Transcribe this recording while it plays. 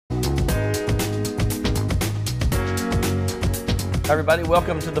everybody,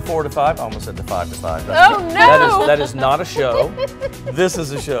 welcome to the 4 to 5. I almost said the 5 to 5. Oh, no! That is not a show. This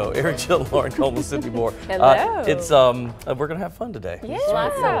is a show. Eric, Jill, Lauren, Coleman, Sydney Moore. Hello. We're going to have fun today. Yeah.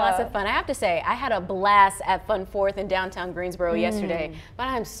 Lots of fun. I have to say, I had a blast at Fun Fourth in downtown Greensboro yesterday, but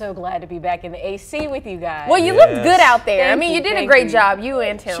I'm so glad to be back in the AC with you guys. Well, you looked good out there. Thank you did a great job, you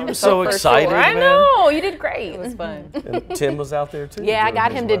and Tim. She was so excited, sure. I man. know, you did great. It was fun. And Tim was out there too. Yeah, I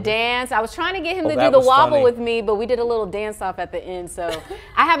got him to dance. I was trying to get him to that do the was wobble funny. with me, but we did a little dance off at the end, so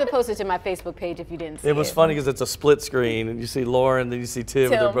I have it posted to my Facebook page if you didn't see it. It was funny because it's a split screen, and you see Lauren, then you see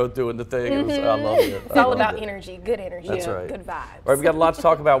Tim, and they're both doing the thing. I love it. It's all about energy, good energy. That's right. Good vibes. All right, we've got a lot to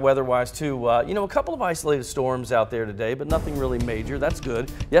talk about weather-wise too. You know, a couple of isolated storms out there today, but nothing really major. That's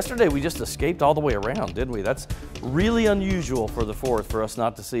good. Yesterday we just escaped all the way around, didn't we? That's really unusual for the 4th for us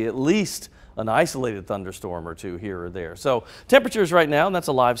not to see at least an isolated thunderstorm or two here or there. So temperatures right now, and that's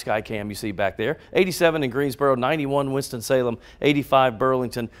a live sky cam you see back there, 87 in Greensboro, 91 Winston-Salem, 85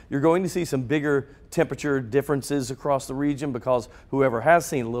 Burlington. You're going to see some bigger temperature differences across the region because whoever has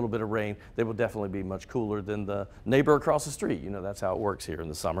seen a little bit of rain, they will definitely be much cooler than the neighbor across the street. You know, that's how it works here in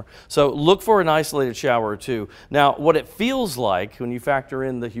the summer. So look for an isolated shower or two. Now, what it feels like when you factor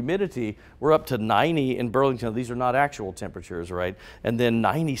in the humidity, we're up to 90 in Burlington. These are not actual temperatures, right? And then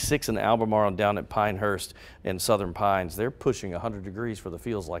 96 in Albemarle down at Pinehurst and Southern Pines. They're pushing 100 degrees for the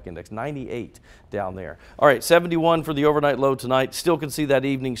feels like index, 98 down there. All right, 71 for the overnight low tonight. Still can see that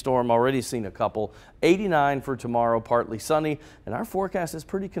evening storm, already seen a couple. 89 for tomorrow, partly sunny, and our forecast is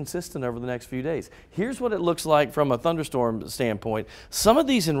pretty consistent over the next few days. Here's what it looks like from a thunderstorm standpoint. Some of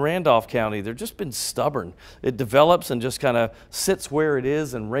these in Randolph County, they've just been stubborn. It develops and just kind of sits where it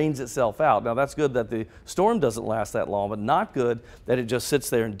is and rains itself out. Now that's good that the storm doesn't last that long, but not good that it just sits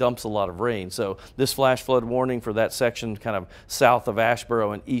there and dumps a lot of rain. So this flash flood warning for that section kind of south of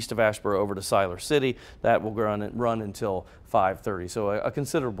Asheboro and east of Asheboro over to Siler City, that will run until 5:30, so a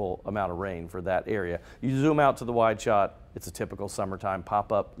considerable amount of rain for that area. You zoom out to the wide shot, it's a typical summertime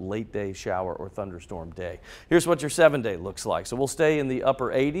pop-up late day shower or thunderstorm day. Here's what your 7-day looks like. So we'll stay in the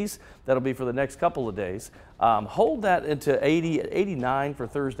upper 80s. That'll be for the next couple of days. Hold that into 80, 89 for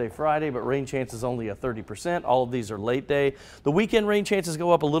Thursday, Friday, but rain chances only at 30%. All of these are late day. The weekend rain chances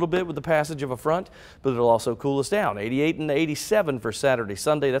go up a little bit with the passage of a front, but it'll also cool us down. 88 and 87 for Saturday,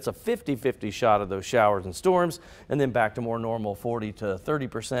 Sunday. That's a 50-50 shot of those showers and storms, and then back to more normal 40 to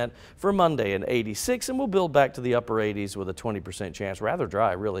 30% for Monday and 86, and we'll build back to the upper 80s with a 20% chance, rather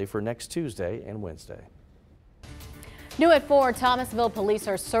dry really, for next Tuesday and Wednesday. New at 4, Thomasville police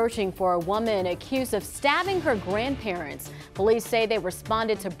are searching for a woman accused of stabbing her grandparents. Police say they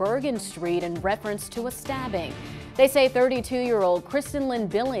responded to Bergen Street in reference to a stabbing. They say 32-year-old Kristen Lynn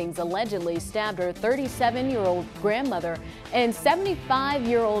Billings allegedly stabbed her 37-year-old grandmother and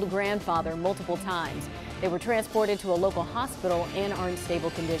 75-year-old grandfather multiple times. They were transported to a local hospital and are in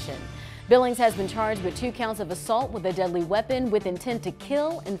stable condition. Billings has been charged with 2 counts of assault with a deadly weapon with intent to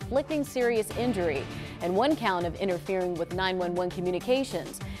kill, inflicting serious injury, and 1 count of interfering with 911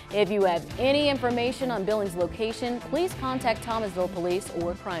 communications. If you have any information on Billings' location, please contact Thomasville Police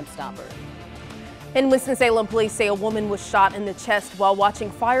or Crime Stopper. In Winston-Salem, police say a woman was shot in the chest while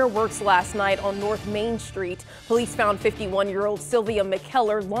watching fireworks last night on North Main Street. Police found 51-year-old Sylvia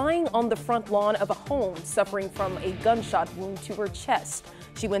McKellar lying on the front lawn of a home, suffering from a gunshot wound to her chest.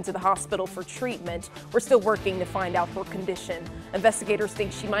 She went to the hospital for treatment. We're still working to find out her condition. Investigators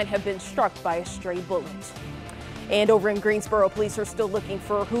think she might have been struck by a stray bullet. And over in Greensboro, police are still looking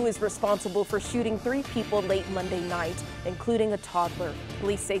for who is responsible for shooting 3 people late Monday night, including a toddler.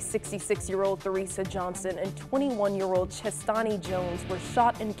 Police say 66-year-old Theresa Johnson and 21-year-old Chestani Jones were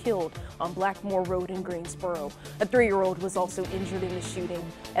shot and killed on Blackmore Road in Greensboro. A 3-year-old was also injured in the shooting.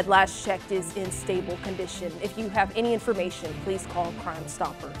 At last checked, is in stable condition. If you have any information, please call Crime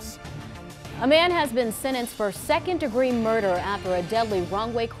Stoppers. A man has been sentenced for second-degree murder after a deadly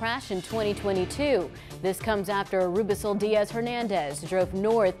wrong-way crash in 2022. This comes after Rubicil Diaz-Hernandez drove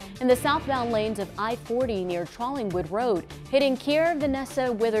north in the southbound lanes of I-40 near Trollingwood Road, hitting Kiera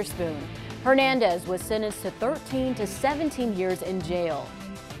Vanessa Witherspoon. Hernandez was sentenced to 13 to 17 years in jail.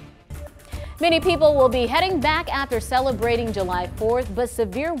 Many people will be heading back after celebrating July 4th, but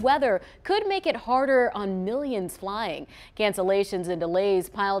severe weather could make it harder on millions flying. Cancellations and delays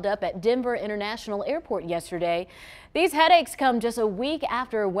piled up at Denver International Airport yesterday. These headaches come just a week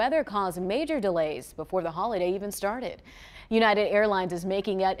after weather caused major delays before the holiday even started. United Airlines is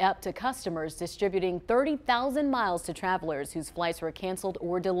making it up to customers, distributing 30,000 miles to travelers whose flights were canceled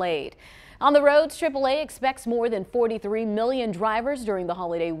or delayed. On the roads, AAA expects more than 43 million drivers during the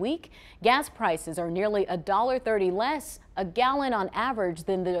holiday week. Gas prices are nearly $1.30 less a gallon on average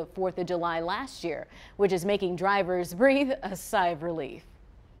than the 4th of July last year, which is making drivers breathe a sigh of relief.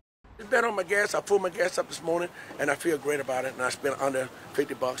 It's better on my gas. I pulled my gas up this morning and I feel great about it, and I spent under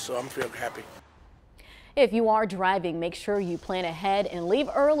 $50, so I'm feeling happy. If you are driving, make sure you plan ahead and leave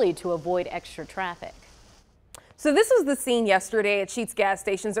early to avoid extra traffic. So this was the scene yesterday at Sheetz gas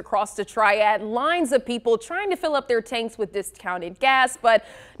stations across the Triad. Lines of people trying to fill up their tanks with discounted gas, but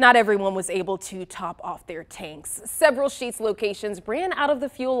not everyone was able to top off their tanks. Several Sheetz locations ran out of the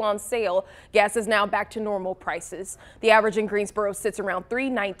fuel on sale. Gas is now back to normal prices. The average in Greensboro sits around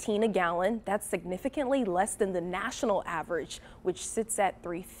 $3.19 a gallon. That's significantly less than the national average, which sits at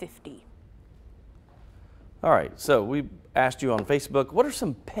 $3.50. All right, so we asked you on Facebook, what are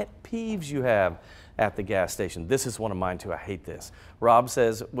some pet peeves you have at the gas station? This is one of mine too. I hate this. Rob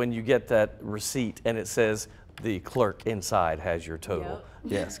says when you get that receipt and it says the clerk inside has your total.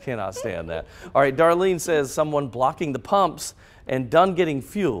 Yep. Yes, cannot stand that. All right, Darlene says someone blocking the pumps and done getting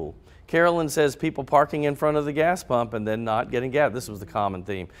fuel. Carolyn says people parking in front of the gas pump and then not getting gas. This was the common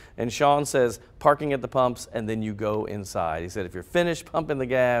theme. And Sean says parking at the pumps and then you go inside. He said if you're finished pumping the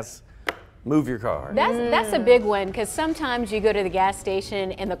gas, move your car. That's a big one, because sometimes you go to the gas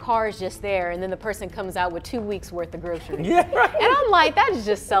station and the car is just there and then the person comes out with 2 weeks worth of groceries. Yeah, right. And I'm like, that is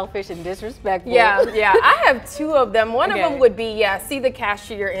just selfish and disrespectful. Yeah, I have two of them. One of them would be, see the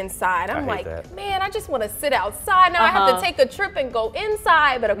cashier inside. I'm like, man, I just want to sit outside. Now I have to take a trip and go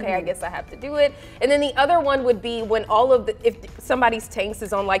inside, but okay, I guess I have to do it. And then the other one would be when if somebody's tanks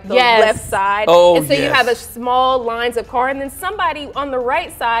is on like the left side. Oh, and so you have a small lines of car, and then somebody on the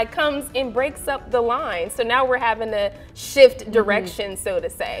right side comes and breaks up the line. So now we're having to shift direction, so to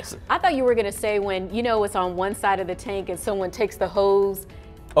say. I thought you were going to say when, you know, it's on one side of the tank and someone takes the hose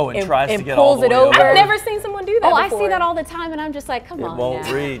and tries to get pulls all the way it over. I've never seen someone do that before. I see that all the time, and I'm just like, come on. It won't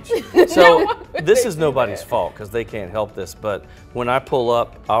now. reach. So this is nobody's fault because they can't help this, but when I pull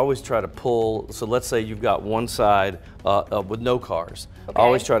up, I always try to pull. So let's say you've got one side with no cars. I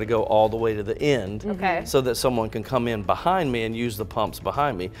always try to go all the way to the end so that someone can come in behind me and use the pumps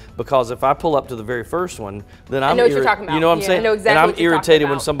behind me. Because if I pull up to the very first one, then I know what you're talking about. You know what I'm saying? I know exactly and I'm what you're irritated talking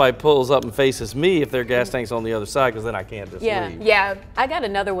when about. somebody pulls up and faces me if their gas tank's on the other side, because then I can't just leave. Yeah. I got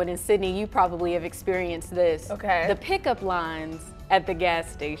another one in Sydney. You probably have experienced this. Okay. The pickup lines at the gas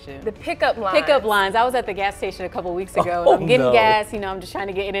station. The pickup lines. Pickup lines. I was at the gas station a couple weeks ago. Oh, I'm getting no. gas. You know, I'm just trying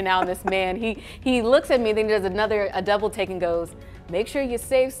to get in and out. And this man, he looks at me, then he does a double take and goes, "Make sure you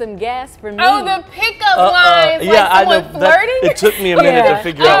save some gas for me." Oh, the pickup lines. Yeah, like someone flirting? It took me a minute to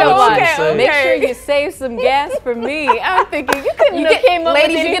figure out what she was saying. Make sure you save some gas for me. I'm thinking you couldn't have came up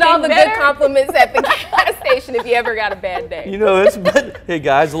ladies, with you get all the anything good compliments at the gas station if you ever got a bad day. You know, hey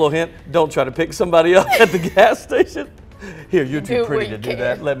guys, a little hint, don't try to pick somebody up at the gas station. Here, you're too pretty to do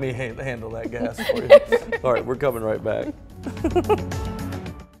that. Let me handle that gas for you. All right, we're coming right back.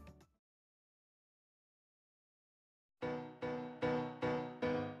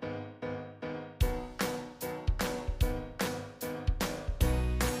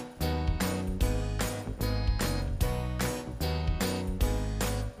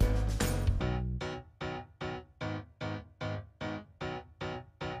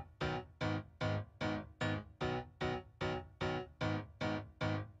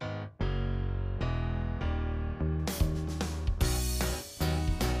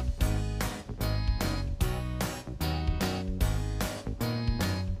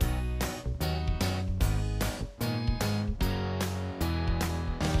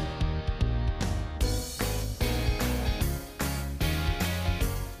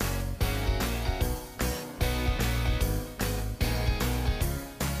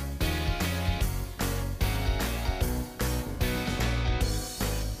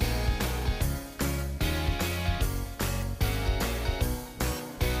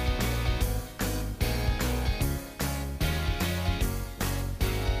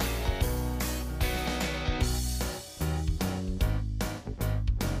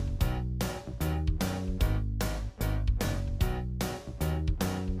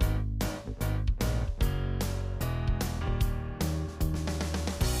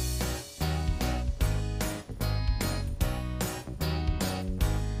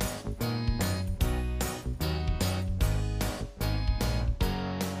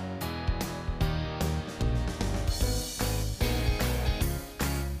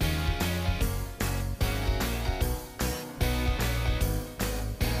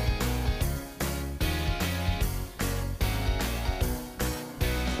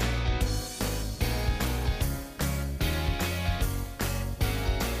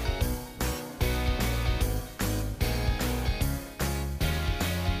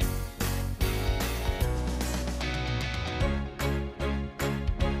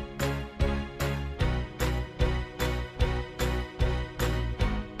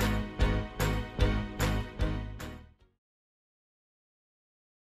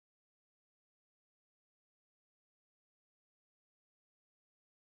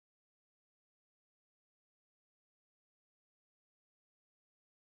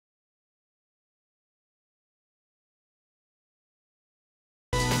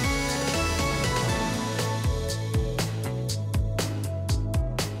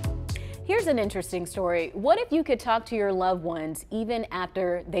 Here's an interesting story. What if you could talk to your loved ones even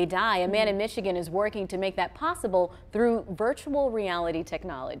after they die? A man in Michigan is working to make that possible through virtual reality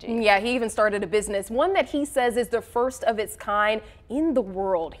technology. Yeah, he even started a business, one that he says is the first of its kind in the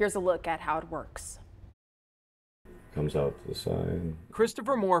world. Here's a look at how it works. Comes out to the side.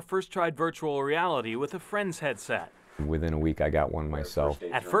 Christopher Moore first tried virtual reality with a friend's headset. Within a week, I got one myself.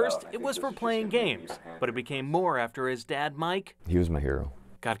 At first, it was for playing games, but it became more after his dad, Mike, He was my hero.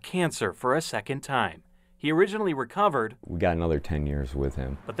 got cancer for a second time. He originally recovered, We got another 10 years with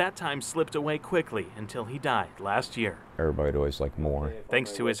him. but that time slipped away quickly until he died last year. Everybody always liked more.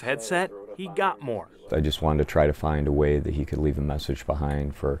 Thanks to his headset, he got more. I just wanted to try to find a way that he could leave a message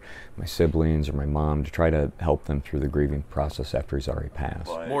behind for my siblings or my mom to try to help them through the grieving process after he's already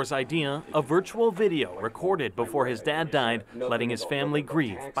passed. Moore's idea, a virtual video recorded before his dad died, letting his family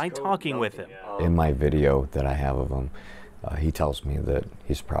grieve by talking with him. In my video that I have of him, he tells me that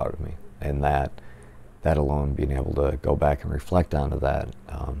he's proud of me, and that alone, being able to go back and reflect onto that,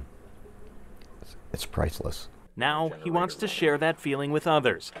 it's priceless. Now he wants to share that feeling with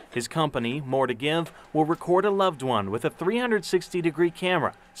others. His company, More to Give, will record a loved one with a 360-degree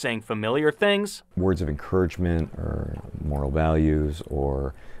camera, saying familiar things, Words of encouragement or moral values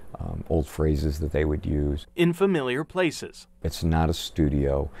or old phrases that they would use. in familiar places. It's not a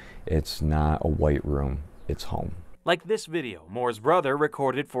studio, it's not a white room, it's home. Like this video Moore's brother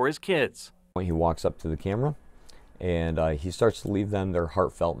recorded for his kids. When he walks up to the camera and he starts to leave them their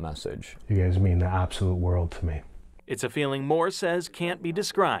heartfelt message. You guys mean the absolute world to me. It's a feeling Moore says can't be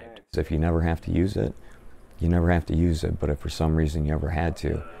described. If you never have to use it, you never have to use it, but if for some reason you ever had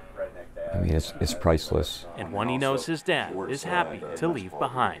to, I mean, it's priceless. And one he knows his dad is happy to leave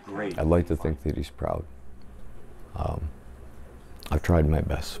behind. I'd like to think that he's proud. I've tried my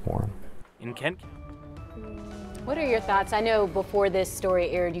best for him. In Kent, What are your thoughts? I know before this story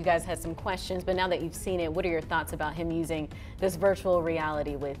aired, you guys had some questions, but now that you've seen it, what are your thoughts about him using this virtual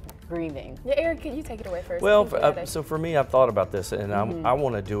reality with grieving? Yeah, Eric, could you take it away first? Well, so for me, I've thought about this, and I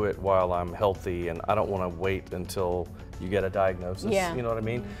want to do it while I'm healthy, and I don't want to wait until you get a diagnosis. Yeah. You know what I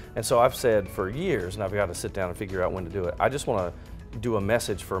mean? And so I've said for years, and I've got to sit down and figure out when to do it. I just want to do a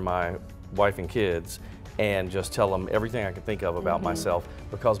message for my wife and kids and just tell them everything I can think of about myself,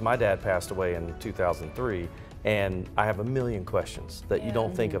 because my dad passed away in 2003. And I have a million questions that you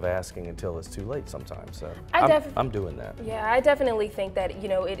don't think of asking until it's too late sometimes. So I'm doing that. Yeah, I definitely think that, you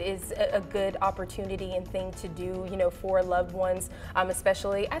know, it is a good opportunity and thing to do, you know, for loved ones,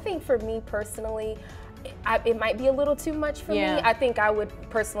 especially. I think for me personally, it might be a little too much for me. I think I would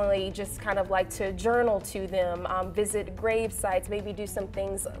personally just kind of like to journal to them, visit grave sites, maybe do some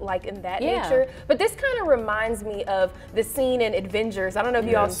things like in that nature. But this kind of reminds me of the scene in Avengers. I don't know if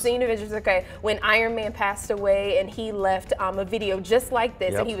you all have seen Avengers, okay, when Iron Man passed away and he left a video just like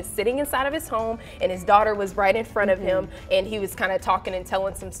this, and he was sitting inside of his home and his daughter was right in front of him, and he was kind of talking and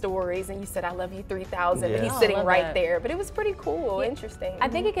telling some stories, and you said, I love you 3000, and he's sitting right there. But it was pretty cool, interesting. I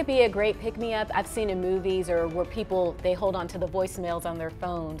think it could be a great pick-me-up. I've seen in movies or where people, they hold on to the voicemails on their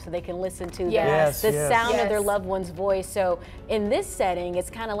phone so they can listen to the sound of their loved one's voice. So in this setting, it's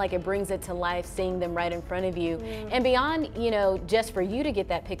kind of like it brings it to life, seeing them right in front of you. And beyond, you know, just for you to get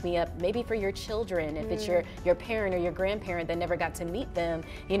that pick-me-up, maybe for your children, if it's your parent or your grandparent that never got to meet them,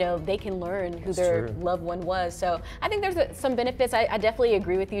 you know, they can learn who their loved one was. So I think there's some benefits. I definitely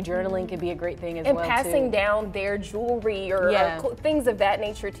agree with you. Journaling can be a great thing as well, and passing down their jewelry or things of that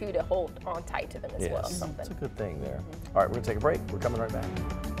nature too, to hold on tight to them as well. It's a good thing there. All right, we're going to take a break. We're coming right back.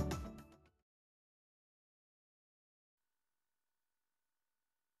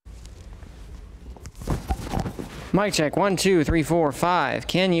 Mic check, 1, 2, 3, 4, 5.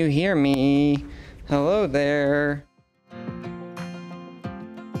 Can you hear me? Hello there.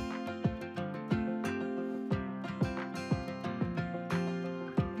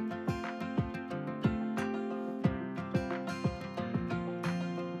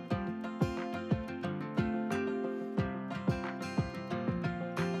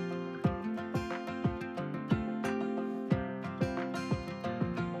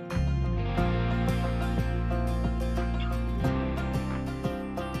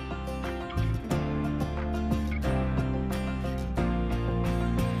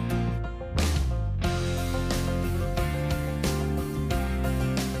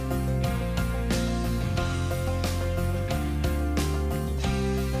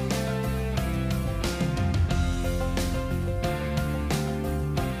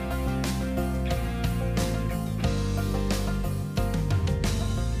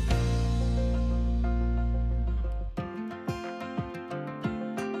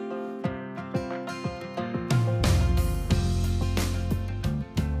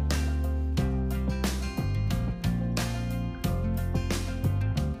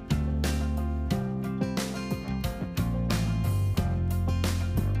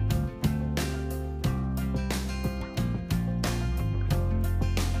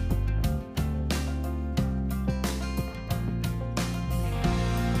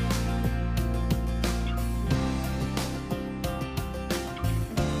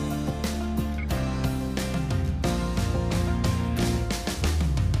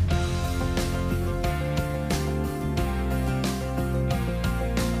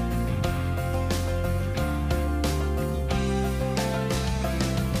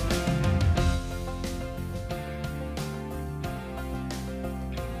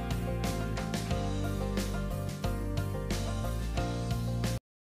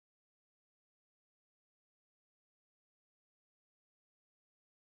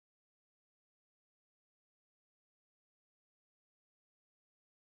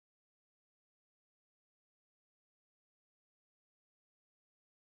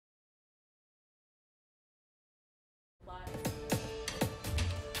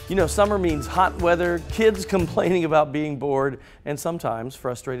 You know, summer means hot weather, kids complaining about being bored, and sometimes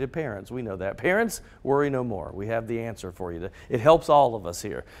frustrated parents. We know that. Parents, worry no more. We have the answer for you. It helps all of us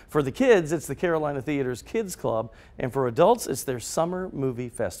here. For the kids, it's the Carolina Theater's Kids Club, and for adults, it's their Summer Movie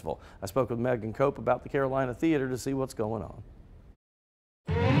Festival. I spoke with Megan Cope about the Carolina Theater to see what's going on.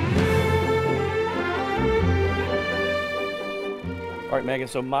 All right, Megan,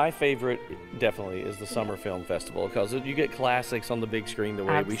 so my favorite definitely is the Summer Film Festival because you get classics on the big screen the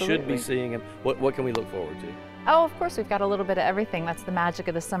way we should be seeing them. What can we look forward to? Oh, of course, we've got a little bit of everything. That's the magic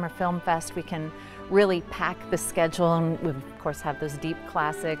of the Summer Film Fest. We can really pack the schedule, and we, of course, have those deep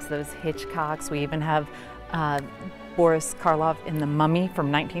classics, those Hitchcocks. We even have Boris Karloff in The Mummy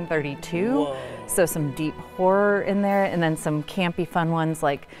from 1932. Whoa. So some deep horror in there, and then some campy fun ones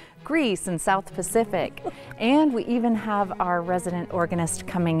like Greece and South Pacific. And we even have our resident organist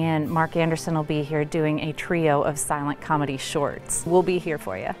coming in. Mark Anderson will be here doing a trio of silent comedy shorts. We'll be here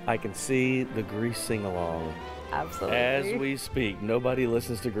for you. I can see the Grease sing-along. Absolutely. As we speak. Nobody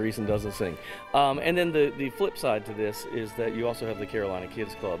listens to Grease and doesn't sing. And then the flip side to this is that you also have the Carolina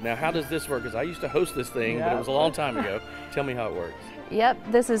Kids Club. Now, how does this work? Because I used to host this thing, but it was a long time ago. Tell me how it works.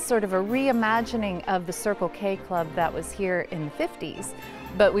 Yep, this is sort of a reimagining of the Circle K Club that was here in the 50s.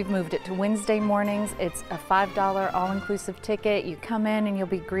 But we've moved it to Wednesday mornings. It's a $5 all-inclusive ticket. You come in and you'll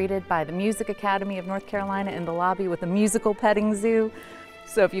be greeted by the Music Academy of North Carolina in the lobby with a musical petting zoo.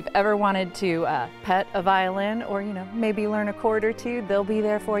 So if you've ever wanted to pet a violin or, you know, maybe learn a chord or two, they'll be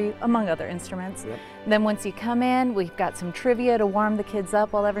there for you, among other instruments. Yep. Then once you come in, we've got some trivia to warm the kids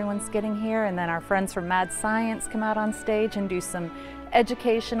up while everyone's getting here, and then our friends from Mad Science come out on stage and do some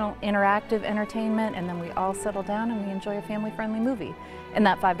educational, interactive entertainment, and then we all settle down and we enjoy a family-friendly movie. And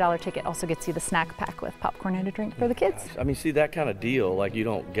that $5 ticket also gets you the snack pack with popcorn and a drink for the kids. I mean, see, that kind of deal, like, you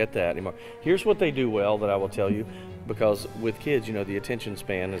don't get that anymore. Here's what they do well that I will tell you, because with kids, you know, the attention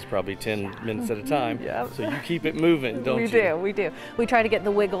span is probably 10 minutes at a time. Yep. So you keep it moving, don't you? We do. We try to get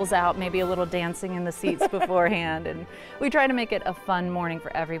the wiggles out, maybe a little dancing in the seats beforehand, and we try to make it a fun morning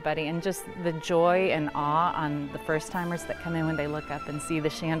for everybody, and just the joy and awe on the first-timers that come in when they look up and see the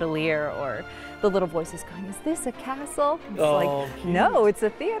chandelier or the little voices going, "Is this a castle?" It's like, no, it's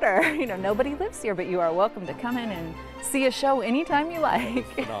a theater. You know, nobody lives here, but you are welcome to come in and see a show anytime you like.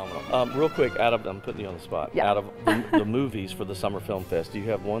 Phenomenal. Real quick, I'm putting you on the spot. Out of the movies for the Summer Film Fest, do you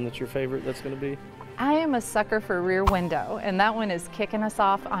have one that's your favorite that's going to be? I am a sucker for Rear Window, and that one is kicking us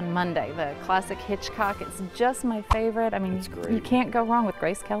off on Monday. The classic Hitchcock, it's just my favorite. I mean, you can't go wrong with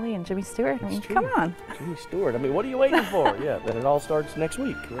Grace Kelly and Jimmy Stewart. I mean, come on. Jimmy Stewart. I mean, what are you waiting for? Yeah, then it all starts next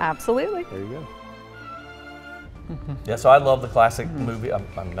week. Right? Absolutely. There you go. Yeah, so I love the classic movie.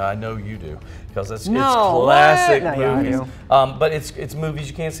 I know you do, because it's classic movies. But it's movies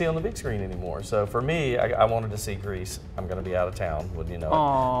you can't see on the big screen anymore. So for me, I wanted to see Grease. I'm going to be out of town, wouldn't you know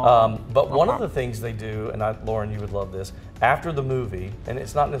it? But one of the things they do, and Lauren, you would love this, after the movie, and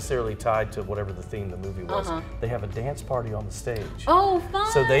it's not necessarily tied to whatever the theme of the movie was, they have a dance party on the stage. Oh,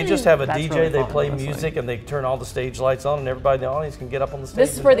 fun! So they just have a DJ, really they play music, and they turn all the stage lights on, and everybody in the audience can get up on the stage.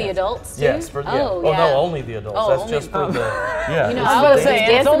 This is for the adults, too? Yes, for no, only the adults. That's just for the, You know, I was going to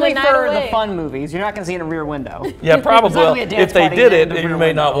say, it's only for the fun movies. You're not going to see it in Rear Window. Yeah, probably. Well, if they did it, you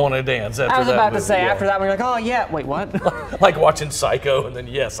may not want to dance after that. I was about to say, after that, we're like, oh, yeah, wait, what? Like watching Psycho, and then,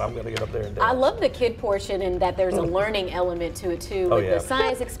 yes, I'm going to get up there and dance. I love the kid portion, and that there's a learning element to it, too, with the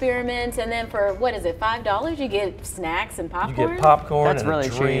science experiments. And then for, what is it, $5, you get snacks and popcorn? You get popcorn and a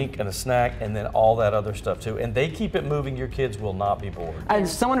drink and a snack, and then all that other stuff, too. And they keep it moving. Your kids will not be bored.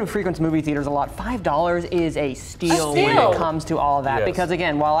 As someone who frequents movie theaters a lot, $5 is a steal when it comes to all of that. Because,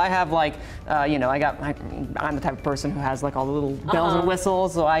 again, while I have, like, you know, I'm the type of person who has, like, all the little bells and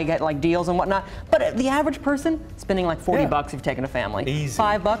whistles, so I get, like, deals and whatnot. But the average person spending, like, 40 bucks if you're taking a family. Easy.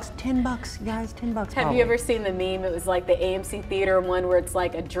 $5, $10, guys, $10. Have you ever seen the meme? It was like the AMC Theater one where it's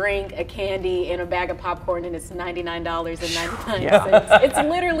like a drink, a candy, and a bag of popcorn, and it's $99.99. It's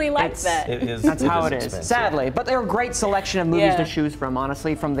literally like that. It is. That's how it is, sadly. But they're a great selection of movies to choose from,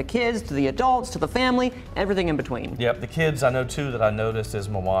 honestly, from the kids to the adults to the family, everything in between. Yep, the kids, I know two that I noticed is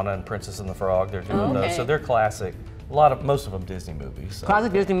Moana and Princess and the Frog. They're doing those, so they're classic. Most of them Disney movies. So.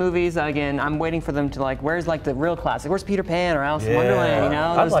 Classic Disney movies. Again, I'm waiting for them to, like, where's like the real classic? Where's Peter Pan or Alice in Wonderland? You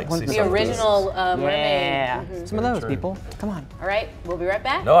know, I'd like to see the original Mermaid. Yeah, some of those people. Come on. All right, we'll be right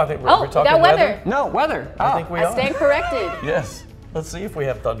back. No, I think we're talking got weather. No, weather. I think we are. I stand corrected. Yes. Let's see if we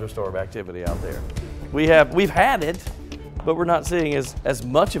have thunderstorm activity out there. We've had it, but we're not seeing as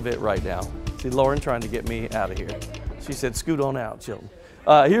much of it right now. See, Lauren trying to get me out of here. She said, "Scoot on out, Chilton."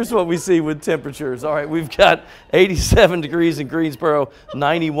 Here's what we see with temperatures. All right, we've got 87 degrees in Greensboro,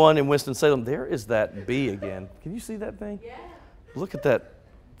 91 in Winston-Salem. There is that bee again. Can you see that thing? Yeah. Look at that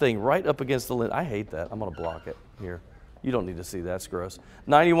thing right up against the lid. I hate that. I'm going to block it here. You don't need to see that. It's gross.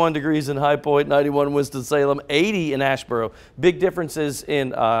 91 degrees in High Point, 91 in Winston-Salem, 80 in Asheboro. Big differences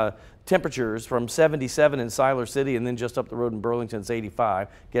in temperatures from 77 in Siler City, and then just up the road in Burlington, it's 85.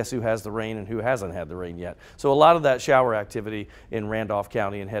 Guess who has the rain and who hasn't had the rain yet? So a lot of that shower activity in Randolph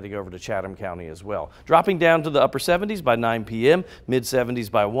County and heading over to Chatham County as well. Dropping down to the upper 70s by 9 p.m., mid 70s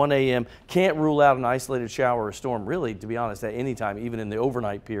by 1 a.m. Can't rule out an isolated shower or storm, really, to be honest, at any time, even in the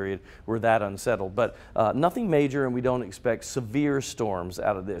overnight period, we're that unsettled. But nothing major, and we don't expect severe storms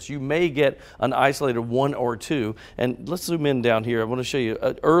out of this. You may get an isolated 1 or 2, and let's zoom in down here. I want to show you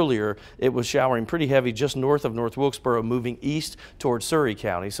earlier. It was showering pretty heavy just north of North Wilkesboro, moving east towards Surry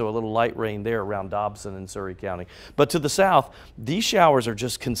County, so a little light rain there around Dobson and Surry County. But to the south, these showers are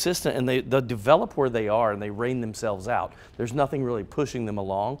just consistent, and they develop where they are, and they rain themselves out. There's nothing really pushing them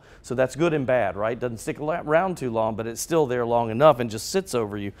along, so that's good and bad, right? Doesn't stick around too long, but it's still there long enough and just sits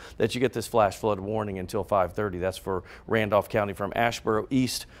over you that you get this flash flood warning until 5:30. That's for Randolph County from Asheboro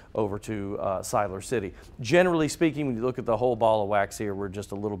east over to Siler City. Generally speaking, when you look at the whole ball of wax here, we're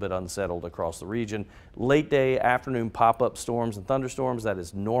just a little bit unsettled across the region. Late day, afternoon pop-up storms and thunderstorms, that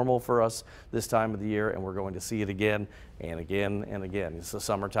is normal for us this time of the year, and we're going to see it again and again and again. It's a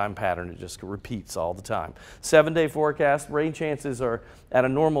summertime pattern. It just repeats all the time. 7-day forecast, rain chances are at a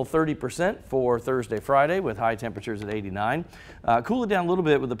normal 30% for Thursday, Friday, with high temperatures at 89. Cool it down a little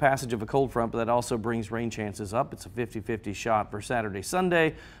bit with the passage of a cold front, but that also brings rain chances up. It's a 50-50 shot for Saturday,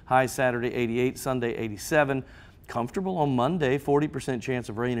 Sunday. High Saturday 88, Sunday 87. Comfortable on Monday, 40% chance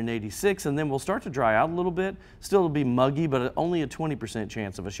of rain and 86, and then we'll start to dry out a little bit. Still it'll be muggy, but only a 20%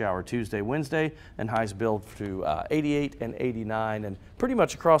 chance of a shower Tuesday, Wednesday, and highs build to 88 and 89, and pretty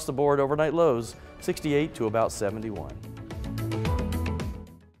much across the board overnight lows 68 to about 71.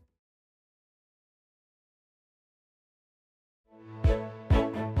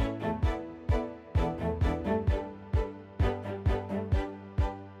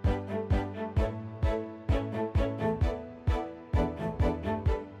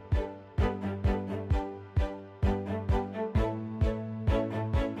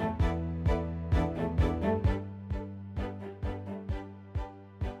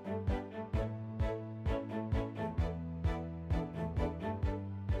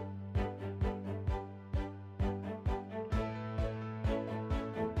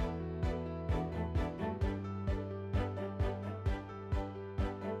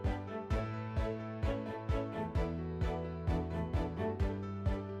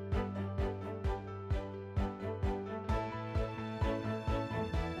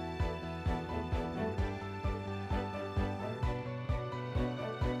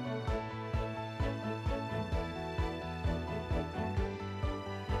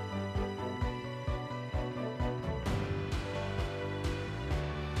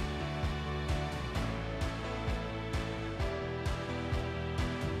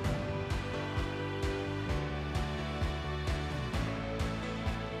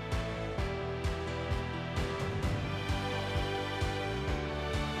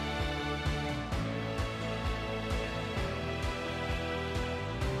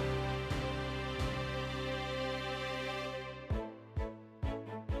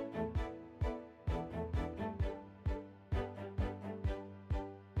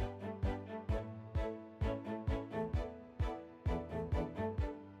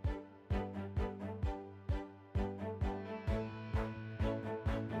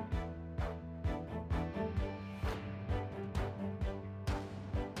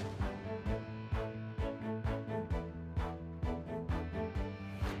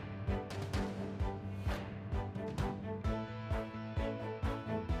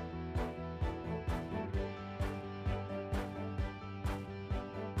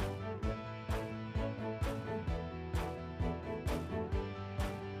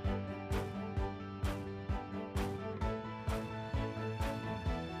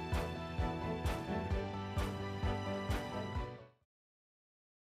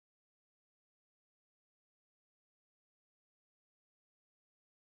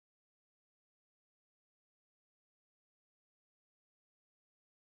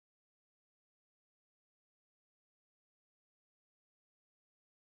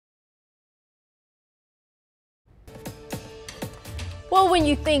 Well, when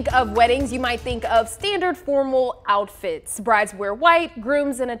you think of weddings, you might think of standard formal outfits. Brides wear white,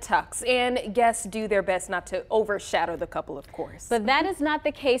 grooms in a tux, and guests do their best not to overshadow the couple, of course. But that is not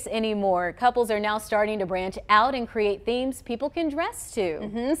the case anymore. Couples are now starting to branch out and create themes people can dress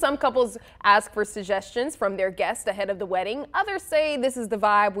to. Some couples ask for suggestions from their guests ahead of the wedding. Others say this is the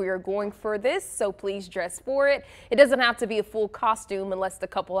vibe, we are going for this, so please dress for it. It doesn't have to be a full costume unless the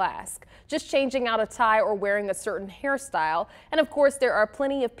couple asks. Just changing out a tie or wearing a certain hairstyle. And of course, there are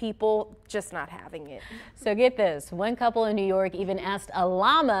plenty of people just not having it. So get this, one couple in New York even asked a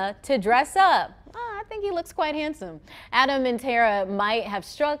llama to dress up. I think he looks quite handsome. Adam and Tara might have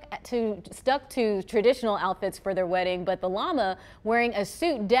stuck to traditional outfits for their wedding, but the llama wearing a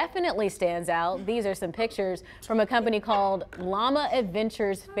suit definitely stands out. These are some pictures from a company called Llama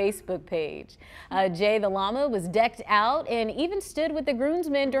Adventures Facebook page. Jay the llama was decked out and even stood with the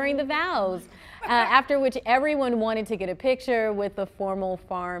groomsmen during the vows, after which everyone wanted to get a picture with the formal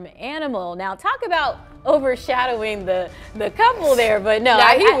farm animal. Now talk about overshadowing the couple there, but no,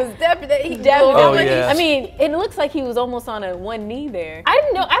 he was definitely. Oh, yeah. I mean, it looks like he was almost on a one knee there. I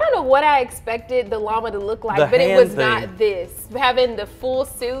don't know what I expected the llama to look like, but it was not this. Having the full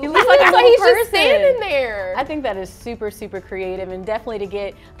suit. He looks like a he's person. Just standing there. I think that is super, super creative and definitely to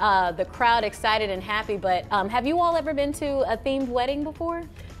get the crowd excited and happy. But have you all ever been to a themed wedding before?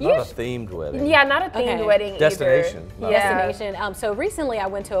 Not a themed wedding. Yeah, not a themed wedding Destination. either. Destination. So recently I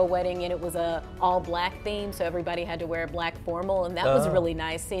went to a wedding and it was a all black theme, so everybody had to wear a black formal, and that was really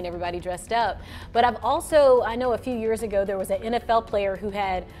nice seeing everybody dressed up. But I know a few years ago there was an NFL player who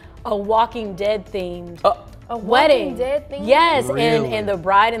had a Walking Dead themed a wedding. Walking Dead theme? Yes, Really? and the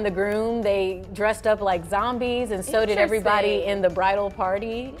bride and the groom, they dressed up like zombies, and so did everybody in the bridal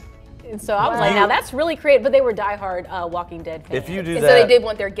party. And so I was like, now that's really creative, but they were diehard Walking Dead fans. If you do and that, so they did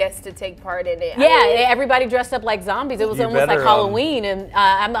want their guests to take part in it. Yeah, everybody dressed up like zombies. It was You almost like better, Halloween, and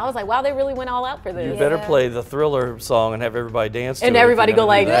I was like, wow, they really went all out for this. you better play the Thriller song and have everybody dance to it. And if everybody you're go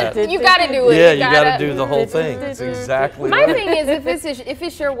gonna do like, that. You gotta do it. Yeah, you gotta do the whole thing. It's exactly My right. thing is, if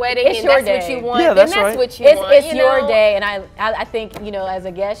it's your wedding It's and your that's day. what you want, Yeah, then that's that's right. what you want. It's your day, and I think, as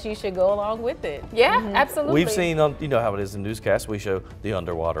a guest, you should go along with it. Yeah, absolutely. We've seen, you know how it is in newscasts, we show the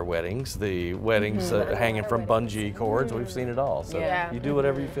underwater weddings, the weddings hanging from bungee cords. We've seen it all. So you do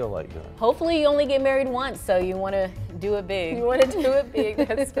whatever you feel like doing. Hopefully you only get married once, so you want to do it big. You want to do it big,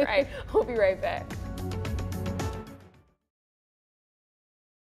 that's right. We'll be right back.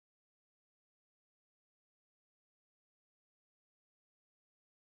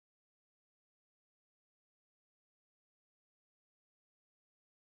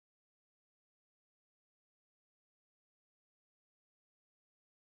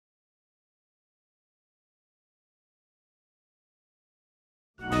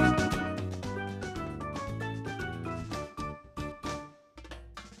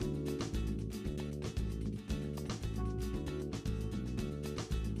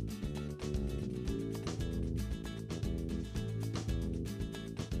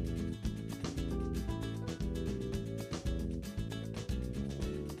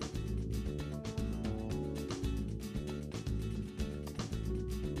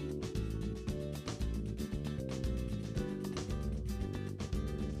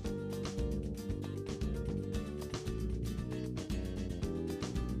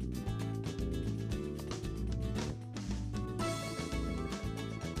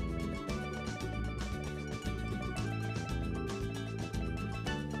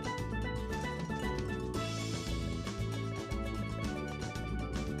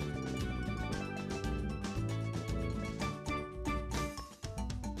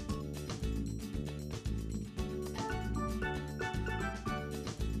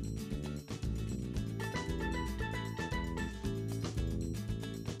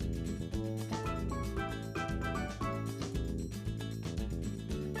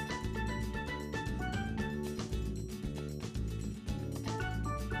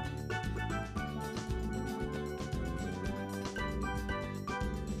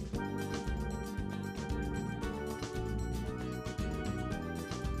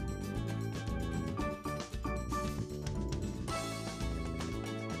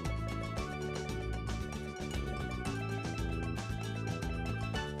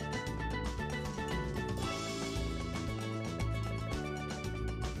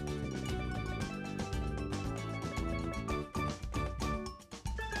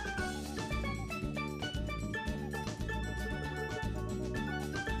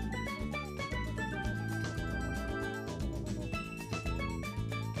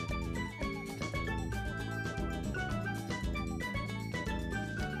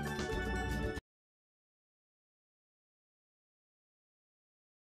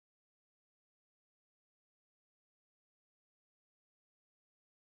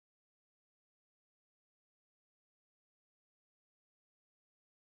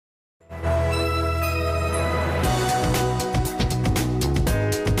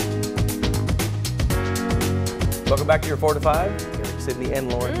 Welcome back to your 4 to 5. Eric, Sydney,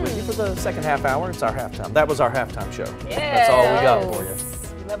 and Lauren with you for the second half hour. It's our halftime. That was our halftime show. Yeah. That's all we got for you.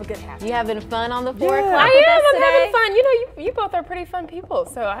 Love a good halftime. You having fun on the 4 o'clock? I with am. us I'm today? having fun. You know, you both are pretty fun people,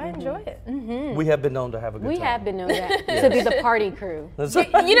 so I enjoy it. We have been known to have a good time. We have been known to be the party crew. That's You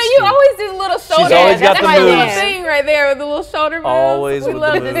know, you always do the little shoulder. always got That's the my little moves. thing right there with the little shoulder moves. Always we with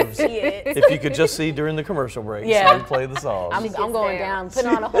love the to moves. see it. If you could just see during the commercial breaks, Yeah. we play the songs. I'm going down,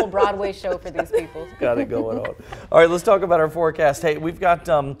 putting on a whole Broadway show for these people. Got it going on. All right, let's talk about our forecast. Hey, we've got,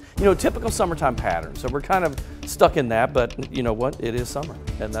 typical summertime patterns. So we're kind of stuck in that, but you know what? It is summer,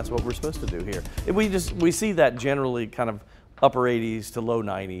 and that's what we're supposed to do here. And we see that generally kind of upper 80s to low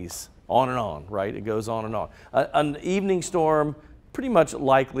 90s, on and on, right? It goes on and on. An evening storm, pretty much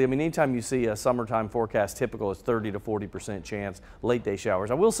likely. I mean, anytime you see a summertime forecast, typical is 30 to 40% chance late day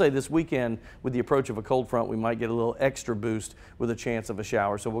showers. I will say this weekend, with the approach of a cold front, we might get a little extra boost with a chance of a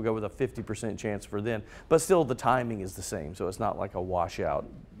shower. So we'll go with a 50% chance for then. But still, the timing is the same. So it's not like a washout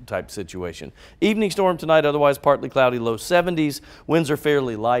type situation. Evening storm tonight, otherwise partly cloudy, low 70s. Winds are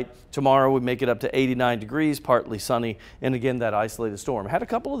fairly light. Tomorrow we make it up to 89 degrees, partly sunny, and again that isolated storm. Had a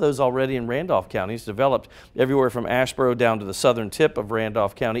couple of those already in Randolph County. It's developed everywhere from Asheboro down to the southern tip of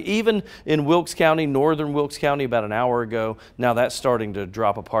Randolph County, even in Wilkes County, northern Wilkes County about an hour ago. Now that's starting to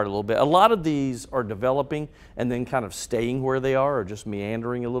drop apart a little bit. A lot of these are developing and then kind of staying where they are, or just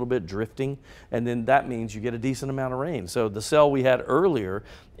meandering a little bit, drifting, and then that means you get a decent amount of rain. So the cell we had earlier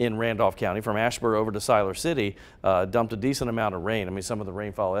in Randolph County from Asheboro over to Siler City dumped a decent amount of rain. I mean, some of the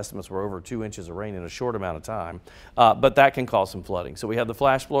rainfall estimates were over 2 inches of rain in a short amount of time, but that can cause some flooding. So we have the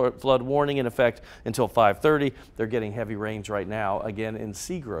flash flood warning in effect until 5:30. They're getting heavy rains right now, again in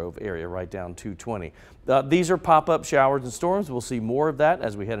Seagrove area, right down 220. These are pop-up showers and storms. We'll see more of that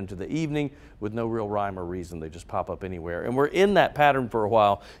as we head into the evening with no real rhyme or reason. They just pop up anywhere. And we're in that pattern for a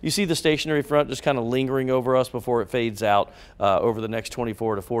while. You see the stationary front just kind of lingering over us before it fades out over the next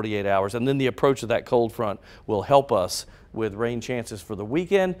 24 to 48 hours. And then the approach of that cold front will help us with rain chances for the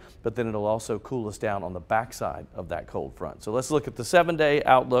weekend, but then it'll also cool us down on the backside of that cold front. So let's look at the 7-day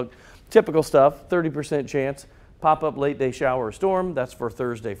outlook. Typical stuff, 30% chance. Pop-up late-day shower or storm, that's for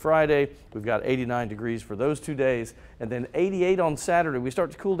Thursday, Friday. We've got 89 degrees for those 2 days. And then 88 on Saturday. We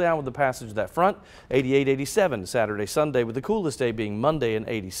start to cool down with the passage of that front. 88, 87 Saturday, Sunday, with the coolest day being Monday and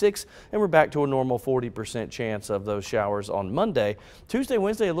 86. And we're back to a normal 40% chance of those showers on Monday. Tuesday,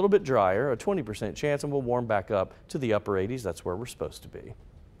 Wednesday, a little bit drier, a 20% chance, and we'll warm back up to the upper 80s. That's where we're supposed to be.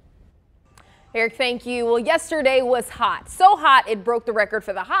 Eric, thank you. Well, yesterday was hot. So hot, it broke the record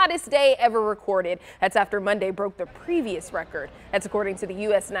for the hottest day ever recorded. That's after Monday broke the previous record. That's according to the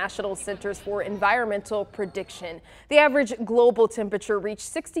U.S. National Centers for Environmental Prediction. The average global temperature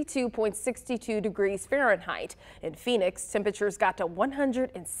reached 62.62 degrees Fahrenheit. In Phoenix, temperatures got to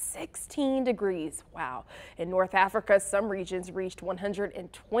 116 degrees. Wow. In North Africa, some regions reached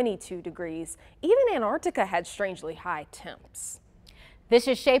 122 degrees. Even Antarctica had strangely high temps. This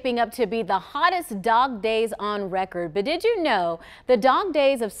is shaping up to be the hottest dog days on record. But did you know the dog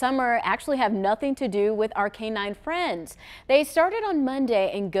days of summer actually have nothing to do with our canine friends? They started on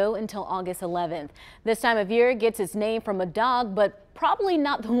Monday and go until August 11th. This time of year gets its name from a dog, but probably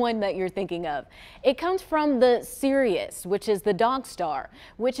not the one that you're thinking of. It comes from the Sirius, which is the dog star,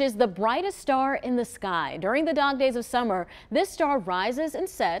 which is the brightest star in the sky. During the dog days of summer, this star rises and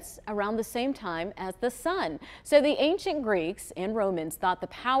sets around the same time as the sun. So the ancient Greeks and Romans thought the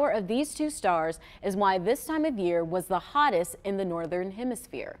power of these two stars is why this time of year was the hottest in the northern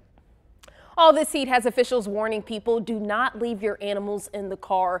hemisphere. All this heat has officials warning people do not leave your animals in the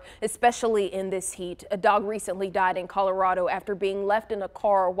car, especially in this heat. A dog recently died in Colorado after being left in a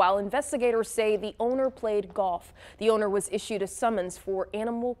car while investigators say the owner played golf. The owner was issued a summons for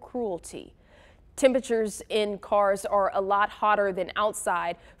animal cruelty. Temperatures in cars are a lot hotter than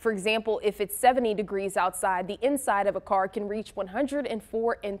outside. For example, if it's 70 degrees outside, the inside of a car can reach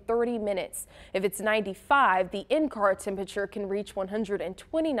 104 in 30 minutes. If it's 95, the in-car temperature can reach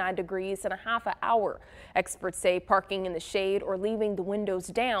 129 degrees in a half an hour. Experts say parking in the shade or leaving the windows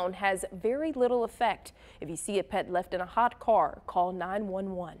down has very little effect. If you see a pet left in a hot car, call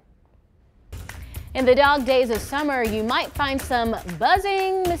 911. In the dog days of summer, you might find some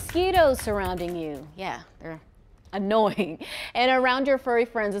buzzing mosquitoes surrounding you. Yeah, they're annoying, and around your furry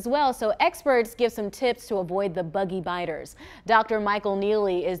friends as well. So experts give some tips to avoid the buggy biters. Dr. Michael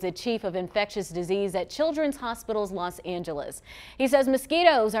Neely is the chief of infectious disease at Children's Hospitals Los Angeles. He says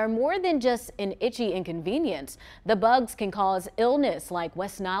mosquitoes are more than just an itchy inconvenience. The bugs can cause illness like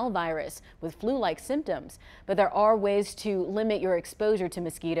West Nile virus with flu-like symptoms, but there are ways to limit your exposure to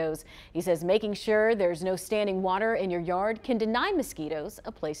mosquitoes. He says making sure there's no standing water in your yard can deny mosquitoes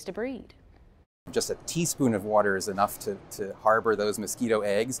a place to breed. Just a teaspoon of water is enough to harbor those mosquito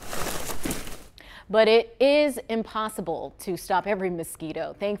eggs. But it is impossible to stop every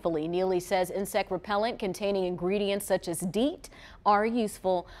mosquito. Thankfully, Neely says insect repellent containing ingredients such as DEET are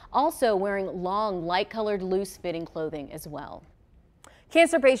useful. Also wearing long, light-colored, loose-fitting clothing as well.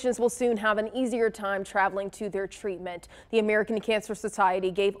 Cancer patients will soon have an easier time traveling to their treatment. The American Cancer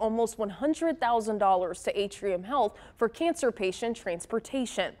Society gave almost $100,000 to Atrium Health for cancer patient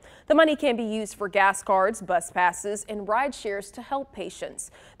transportation. The money can be used for gas cards, bus passes, and ride shares to help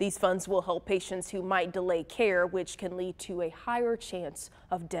patients. These funds will help patients who might delay care, which can lead to a higher chance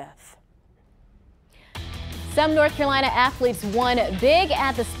of death. Some North Carolina athletes won big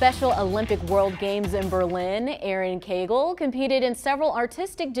at the Special Olympic World Games in Berlin. Erin Cagle competed in several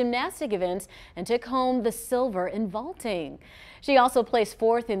artistic gymnastic events and took home the silver in vaulting. She also placed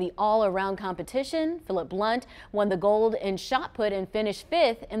fourth in the all-around competition. Philip Blunt won the gold in shot put and finished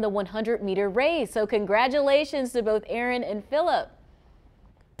fifth in the 100-meter race. So congratulations to both Erin and Philip.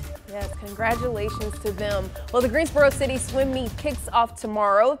 Yes, congratulations to them. Well, the Greensboro City Swim Meet kicks off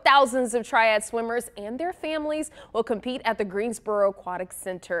tomorrow. Thousands of Triad swimmers and their families will compete at the Greensboro Aquatic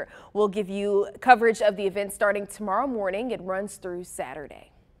Center. We'll give you coverage of the event starting tomorrow morning. It runs through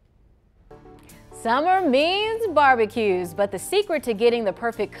Saturday. Summer means barbecues, but the secret to getting the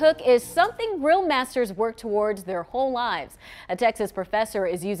perfect cook is something grill masters work towards their whole lives. A Texas professor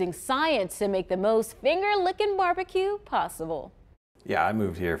is using science to make the most finger-licking barbecue possible. Yeah, I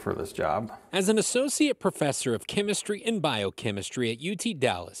moved here for this job. As an associate professor of chemistry and biochemistry at UT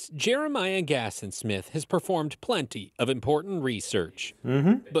Dallas, Jeremiah Gasson-Smith has performed plenty of important research.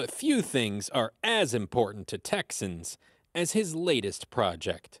 But few things are as important to Texans as his latest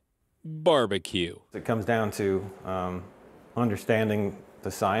project, barbecue. It comes down to understanding the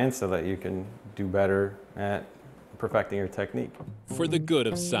science so that you can do better at perfecting your technique. For the good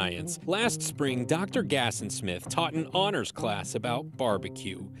of science, last spring, Dr. Gasson-Smith taught an honors class about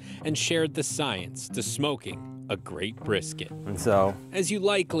barbecue and shared the science to smoking a great brisket. And so, as you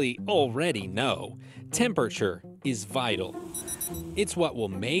likely already know, temperature is vital. It's what will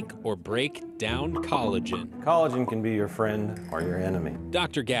make or break down collagen. Collagen can be your friend or your enemy.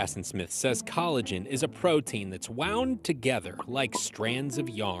 Dr. Gasson-Smith says collagen is a protein that's wound together like strands of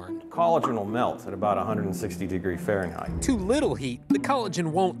yarn. Collagen will melt at about 160 degrees Fahrenheit. Too little heat, the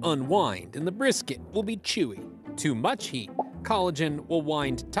collagen won't unwind and the brisket will be chewy. Too much heat, collagen will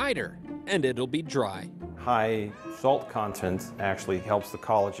wind tighter and it'll be dry. High salt content actually helps the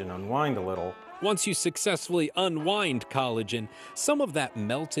collagen unwind a little. Once you successfully unwind collagen, some of that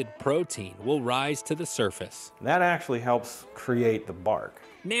melted protein will rise to the surface. That actually helps create the bark.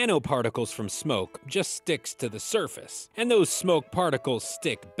 Nanoparticles from smoke just sticks to the surface, and those smoke particles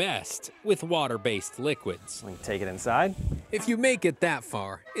stick best with water-based liquids. We can take it inside. If you make it that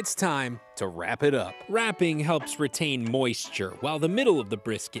far, it's time to wrap it up. Wrapping helps retain moisture while the middle of the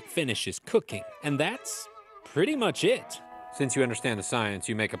brisket finishes cooking, and that's pretty much it. Since you understand the science,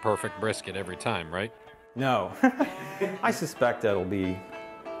 you make a perfect brisket every time, right? No. I suspect that'll be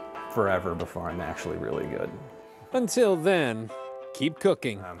forever before I'm actually really good. Until then, keep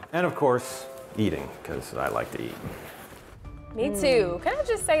cooking. And of course, eating, because I like to eat. Me too. Can I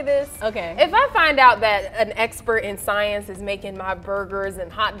just say this? Okay. If I find out that an expert in science is making my burgers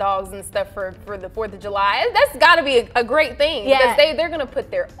and hot dogs and stuff for the 4th of July, that's got to be a great thing. Yeah. Because they're going to put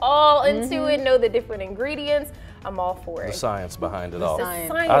their all into it, know the different ingredients. I'm all for it. The science behind it all.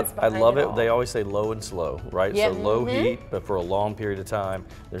 I love it. They always say low and slow, right? Yep. So low heat, but for a long period of time.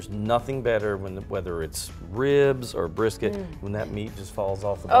 There's nothing better whether it's ribs or brisket, when that meat just falls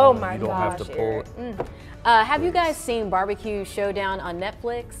off the bone. Oh my you don't have to pull it. Have you guys seen Barbecue Showdown on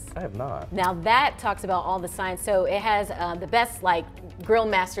Netflix? I have not. Now that talks about all the science. So it has the best grill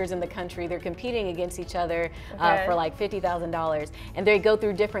masters in the country. They're competing against each other for like $50,000, and they go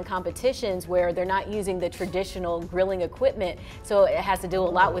through different competitions where they're not using the traditional grilling equipment. So it has to do a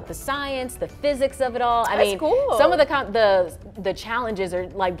lot with the science, the physics of it all. I mean, cool. some of the challenges are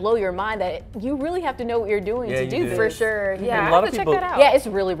like blow your mind that you really have to know what you're doing to do this. For sure. Yeah, a lot I have of to check people- that out. Yeah, it's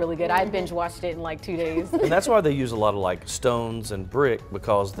really, really good. I binge watched it in like 2 days. And that's why they use a lot of like stones and brick,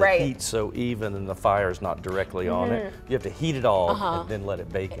 because the heat's so even and the fire's not directly on it. You have to heat it all and then let it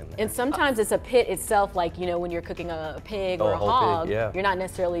bake in there. And sometimes it's a pit itself, like, you know, when you're cooking a pig or a whole hog, pig, yeah. You're not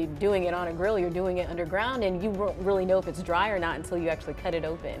necessarily doing it on a grill, you're doing it underground, and you won't really know if it's dry or not until you actually cut it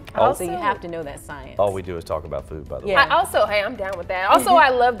open. So you have to know that science. All we do is talk about food, by the way. Hey, I'm down with that. Also, I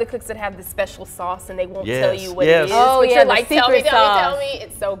love the cooks that have the special sauce and they won't tell you what it is. Oh, but yeah, you're the like, secret tell me.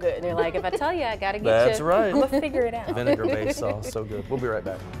 It's so good. They're like, if I tell you, I gotta get you. That's right. We'll figure it out. Vinegar-based sauce, so good. We'll be right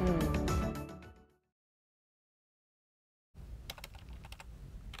back.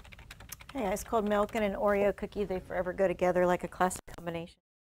 Hey, ice cold milk and an Oreo cookie, they forever go together like a classic combination.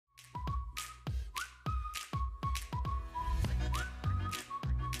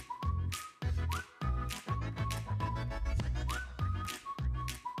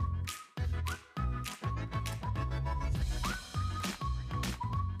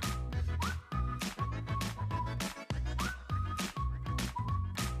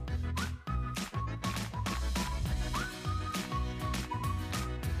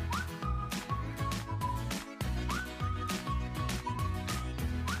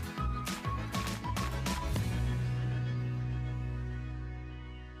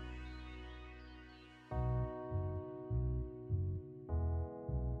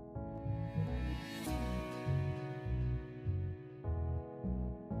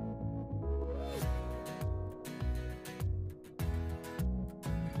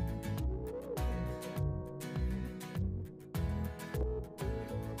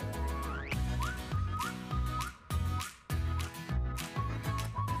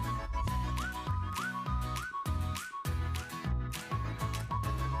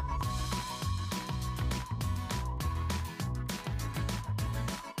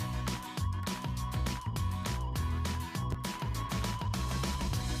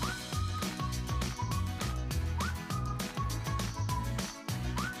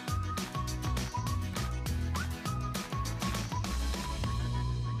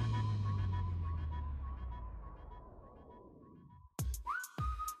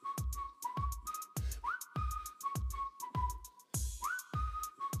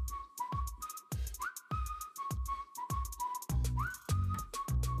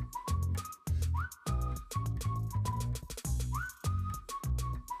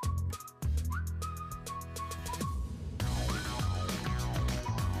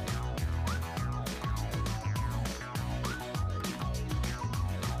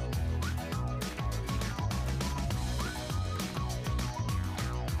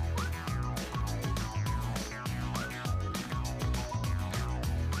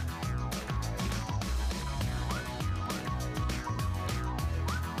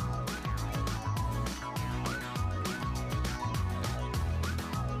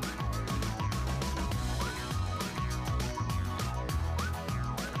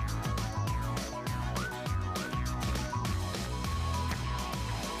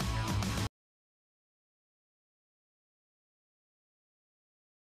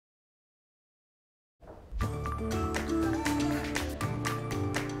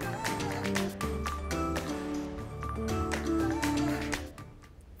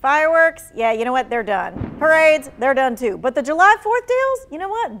 Fireworks, yeah, you know what, they're done. Parades, they're done too. But the July 4th deals, you know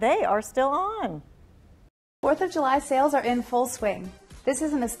what, they are still on. 4th of July sales are in full swing. This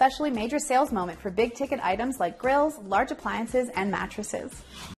is an especially major sales moment for big ticket items like grills, large appliances, and mattresses.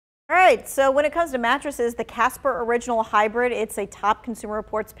 All right, so when it comes to mattresses, the Casper Original Hybrid, it's a top Consumer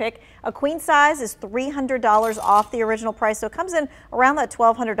Reports pick. A queen size is $300 off the original price, so it comes in around that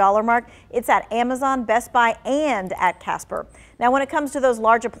 $1,200 mark. It's at Amazon, Best Buy, and at Casper. Now, when it comes to those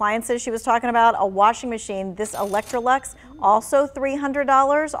large appliances she was talking about, a washing machine, this Electrolux, also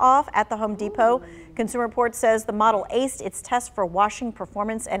 $300 off at the Home Depot. Consumer Reports says the model aced its test for washing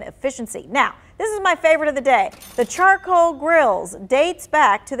performance and efficiency. Now, this is my favorite of the day. The charcoal grills dates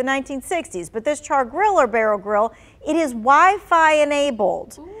back to the 1960s, but this char grill or barrel grill, it is Wi-Fi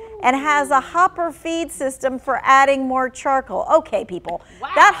enabled and has a hopper feed system for adding more charcoal. Okay, people,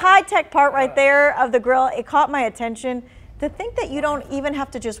 that high-tech part right there of the grill, it caught my attention. To think that you don't even have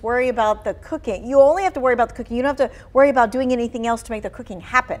to just worry about the cooking. You only have to worry about the cooking. You don't have to worry about doing anything else to make the cooking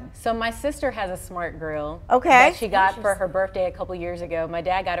happen. So my sister has a smart grill that she got for her birthday a couple years ago. My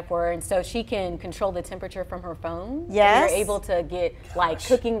dad got it for her, and so she can control the temperature from her phone. Yes. And you're able to get like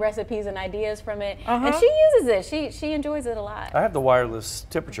cooking recipes and ideas from it. And she uses it. She enjoys it a lot. I have the wireless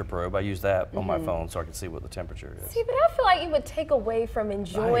temperature probe. I use that on my phone so I can see what the temperature is. See, but I feel like it would take away from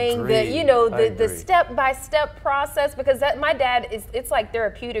enjoying the, you know, the step-by-step process, because that my dad it's like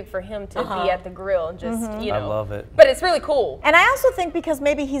therapeutic for him to be at the grill and just, you know. I love it. But it's really cool. And I also think because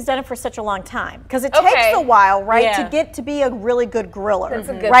maybe he's done it for such a long time, because it takes a while, right, to get to be a really good griller, That's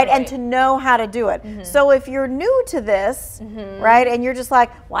a good right, point. and to know how to do it. So if you're new to this, right, and you're just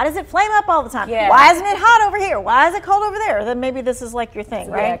like, why does it flame up all the time? Why isn't it hot over here? Why is it cold over there? Then maybe this is like your thing,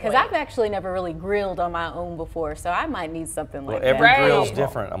 right? Yeah, because I've actually never really grilled on my own before, so I might need something like that. Every grill is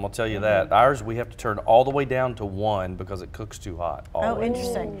different. I'm gonna tell you that. Ours, we have to turn all the way down to 1 because it cooks too hot. Oh,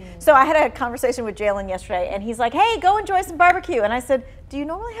 interesting. So I had a conversation with Jalen yesterday, and he's like, hey, go enjoy some barbecue. And I said, do you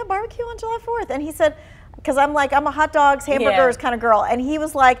normally have barbecue on July 4th? And he said, because I'm like, I'm a hot dogs, hamburgers kind of girl. And he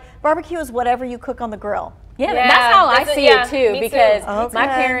was like, barbecue is whatever you cook on the grill. Yeah, that's how I see it too, because Okay. my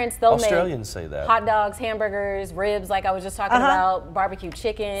parents, they'll Australians say make that. hot dogs, hamburgers, ribs, like I was just talking about, barbecue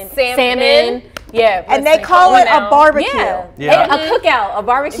chicken, Salmon. Yeah. And they call it a barbecue. Yeah. A cookout, a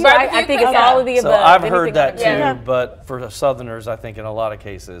barbecue. I think it's all of the above. So I've heard that too, Yeah. but for Southerners, I think in a lot of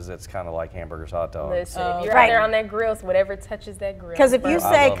cases, it's kind of like hamburgers, hot dogs. Listen, you're out there on that grill, so whatever touches that grill. Because if you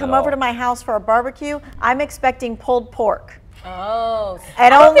say, come over to my house for a barbecue, I'm expecting pulled pork. Oh,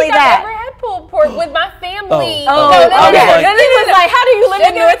 And I don't only think that. I've ever had pulled pork with my family. Oh, I was like- Then he was like, how do you live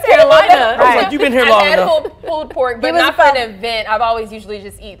in North Carolina? I was like, you've been here long I've enough. had pulled pork, but not for an event. I've always usually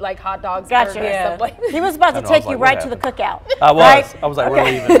just eat like hot dogs, burgers, stuff like that. He was about to I know, I take was you like, right what to the cookout. I was. Right? I was like, we're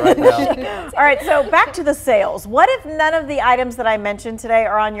leaving right now. All right, so back to the sales. What if none of the items that I mentioned today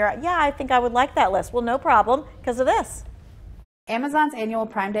are on your, yeah, I think I would like that list? Well, no problem, because of this. Amazon's annual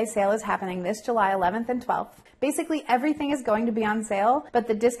Prime Day sale is happening this July 11th and 12th. Basically, everything is going to be on sale, but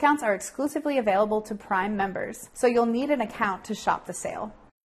the discounts are exclusively available to Prime members, so you'll need an account to shop the sale.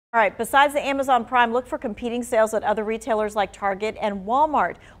 All right, besides the Amazon Prime, look for competing sales at other retailers like Target and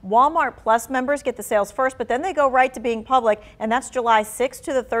Walmart. Walmart Plus members get the sales first, but then they go right to being public, and that's July 6th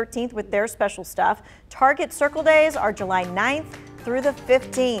to the 13th with their special stuff. Target Circle Days are July 9th through the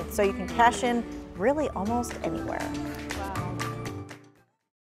 15th, so you can cash in really almost anywhere.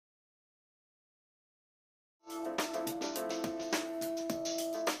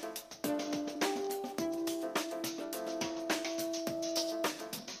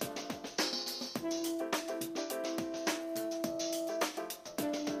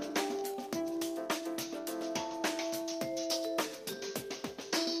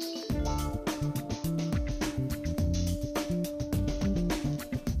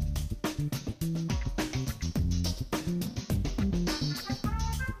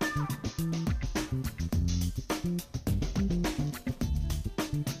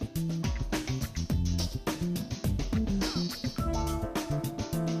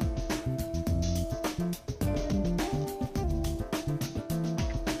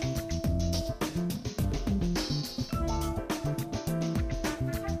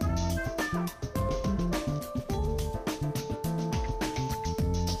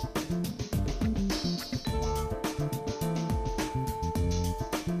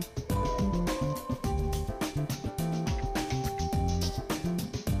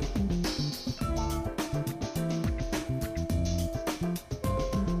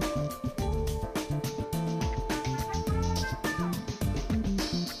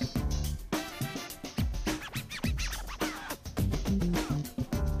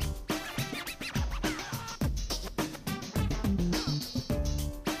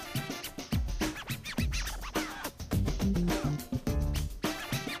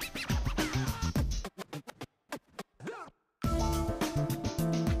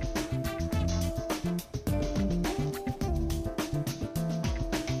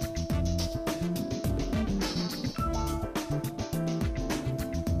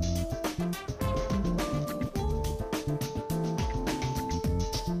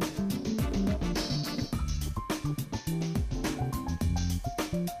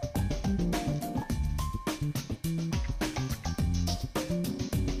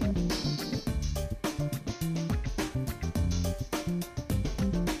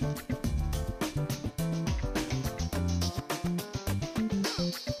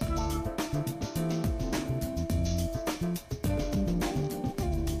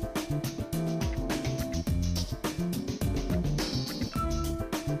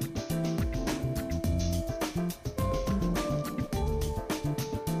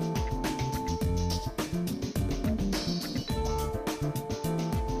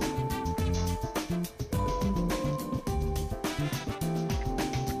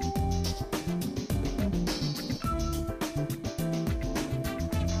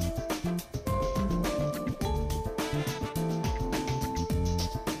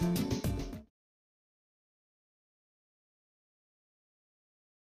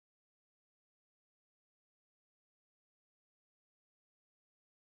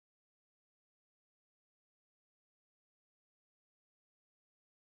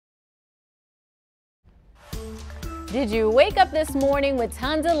 Did you wake up this morning with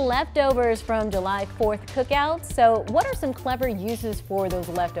tons of leftovers from July 4th cookouts? So what are some clever uses for those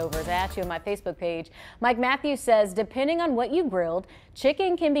leftovers? I asked you on my Facebook page. Mike Matthews says, depending on what you grilled,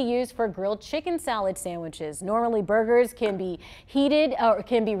 chicken can be used for grilled chicken salad sandwiches. Normally burgers can be heated or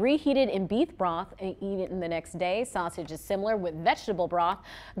can be reheated in beef broth and eaten the next day. Sausage is similar with vegetable broth.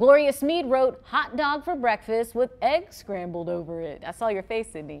 Gloria Smead wrote, hot dog for breakfast with eggs scrambled over it. I saw your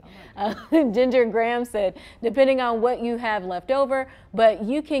face, Sydney. Ginger Graham said, depending on on what you have left over, but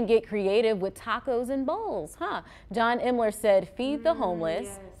you can get creative with tacos and bowls, huh? John Imler said, feed the homeless.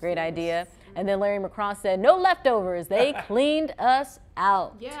 Yes, great idea. And then Larry McCraw said, no leftovers. They cleaned us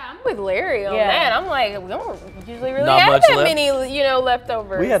out. Yeah, I'm with Larry on that. I'm like, we don't usually really Not have much that left. many, you know,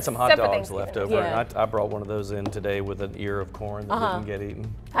 leftovers. We had some hot except for dogs left over, Yeah. and I brought one of those in today with an ear of corn that didn't get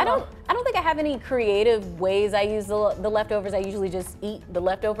eaten. I don't think I have any creative ways I use the leftovers. I usually just eat the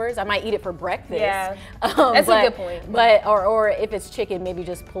leftovers. I might eat it for breakfast. Yeah, that's a good point. But or if it's chicken, maybe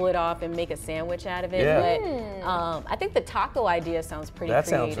just pull it off and make a sandwich out of it. Yeah. But I think the taco idea sounds pretty That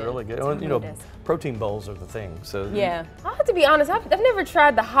creative. sounds really good. Well, you know, protein bowls are the thing. So Yeah. I have to be honest, I've never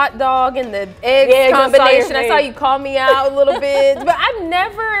tried the hot dog and the egg combination. I saw you call me out a little bit, but I've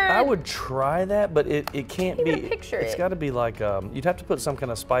never. I would try that, but it can't be. Picture it's it. got to be like you'd have to put some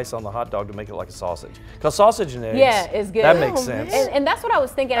kind of spice on the hot dog to make it like a sausage. Because sausage and eggs. Yeah, it's good. That makes sense. And that's what I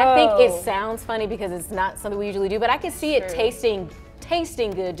was thinking. I think it sounds funny because it's not something we usually do, but I could see it tasting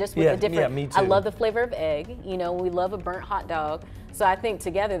good just with the different. Yeah, me too. I love the flavor of egg. You know, we love a burnt hot dog. So I think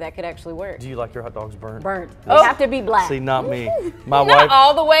together that could actually work. Do you like your hot dogs burnt? Burnt. They have to be black. See, not me. My Not wife.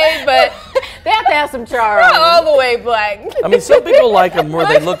 all the way, but they have to have some char not on all the way black. I mean, some people like them where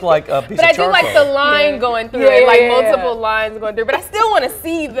they look like a piece But of I do charcoal. like the line going through it, like multiple lines going through. But I still want to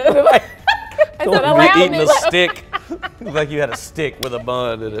see the. You're eating a stick. Like you had a stick with a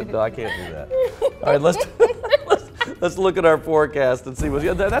bun in it. No, I can't do that. All right, let's look at our forecast and see what.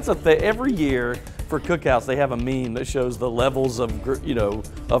 That's a thing. Every year for cookouts, they have a meme that shows the levels of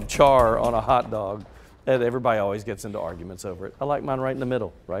of char on a hot dog. And everybody always gets into arguments over it. I like mine right in the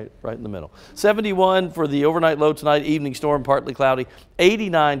middle, right in the middle. 71 for the overnight low tonight, evening storm, partly cloudy.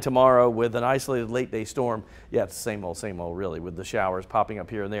 89 tomorrow with an isolated late day storm. Yeah, it's the same old really, with the showers popping up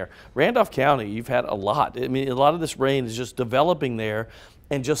here and there. Randolph County, you've had a lot. I mean, a lot of this rain is just developing there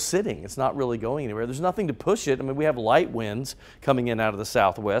and just sitting. It's not really going anywhere. There's nothing to push it. I mean, we have light winds coming in out of the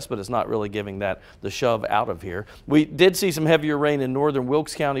southwest, but it's not really giving that the shove out of here. We did see some heavier rain in northern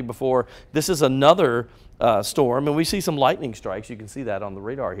Wilkes County before. This is another storm, and we see some lightning strikes. You can see that on the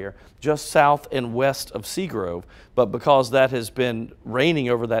radar here, just south and west of Seagrove. But because that has been raining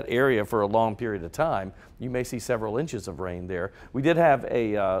over that area for a long period of time, you may see several inches of rain there. We did have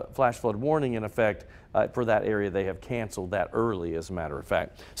a flash flood warning in effect for that area. They have canceled that early, as a matter of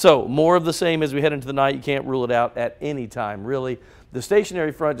fact. So more of the same as we head into the night. You can't rule it out at any time, really. The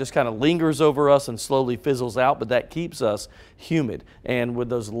stationary front just kind of lingers over us and slowly fizzles out, but that keeps us humid. And with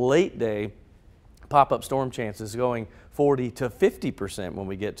those late day pop-up storm chances going 40 to 50% when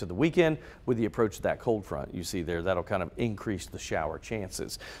we get to the weekend with the approach of that cold front you see there. That'll kind of increase the shower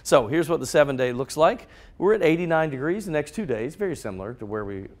chances. So here's what the 7-day looks like. We're at 89 degrees the next 2 days, very similar to where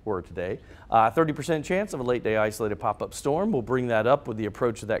we were today. 30% chance of a late day isolated pop-up storm. We'll bring that up with the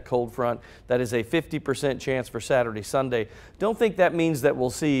approach of that cold front. That is a 50% chance for Saturday, Sunday. Don't think that means that we'll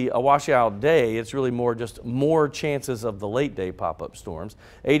see a washout day. It's really more just more chances of the late day pop-up storms.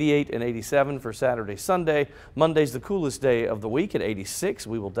 88 and 87 for Saturday, Sunday. Monday's the coolest day of the week at 86.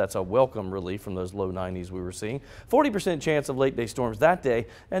 That's a welcome relief from those low 90s we were seeing. 40% chance of late day storms that day,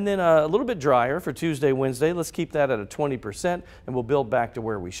 and then a little bit drier for Tuesday, Wednesday. Let's keep that at a 20%, and we'll build back to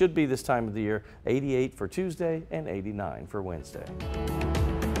where we should be this time of the year. 88 for Tuesday and 89 for Wednesday.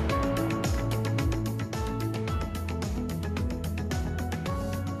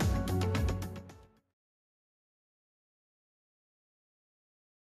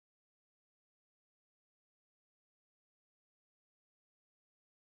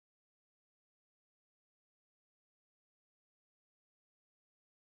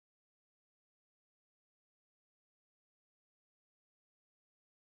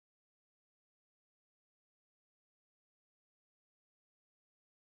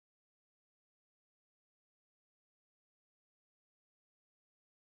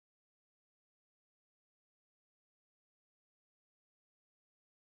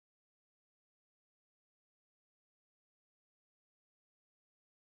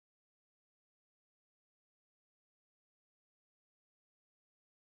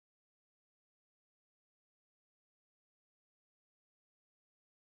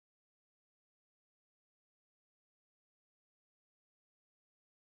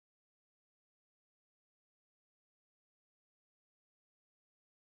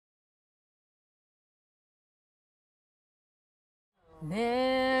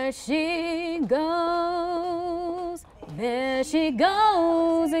 There she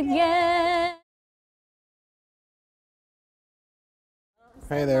goes again.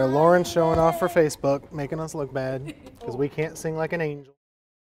 Hey there, Lauren's showing off for Facebook, making us look bad because we can't sing like an angel.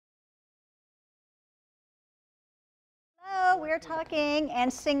 Hello, we're talking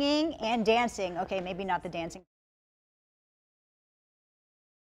and singing and dancing. Okay, maybe not the dancing.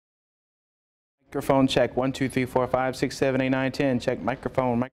 Microphone check. 1, 2, 3, 4, 5, 6, 7, 8, 9, 10. Check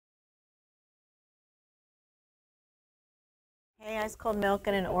microphone. Hey, ice cold milk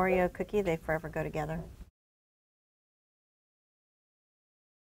and an Oreo cookie, they forever go together.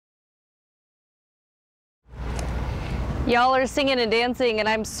 Y'all are singing and dancing and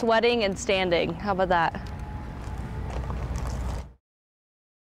I'm sweating and standing. How about that?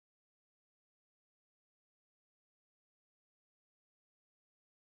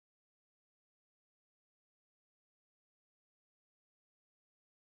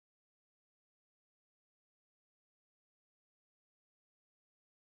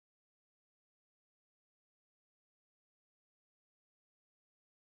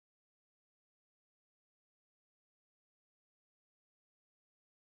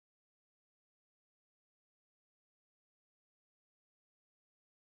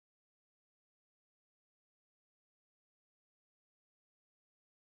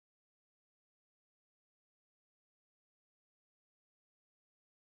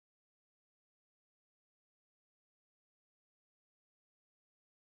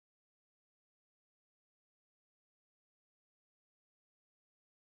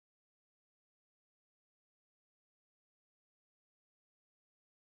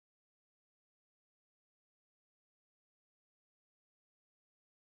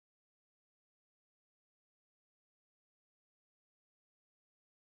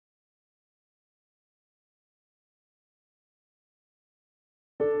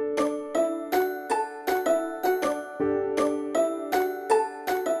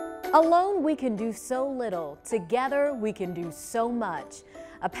 Alone we can do so little, together we can do so much.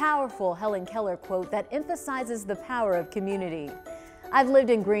 A powerful Helen Keller quote that emphasizes the power of community. I've lived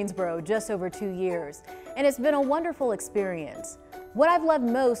in Greensboro just over 2 years, and it's been a wonderful experience. What I've loved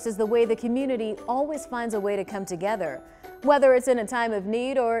most is the way the community always finds a way to come together, whether it's in a time of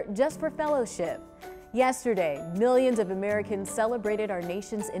need or just for fellowship. Yesterday, millions of Americans celebrated our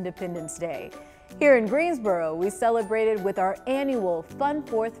nation's Independence Day. Here in Greensboro, we celebrated with our annual Fun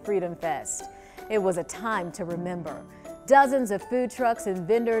 4th Freedom Fest. It was a time to remember. Dozens of food trucks and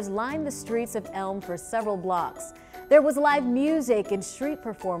vendors lined the streets of Elm for several blocks. There was live music and street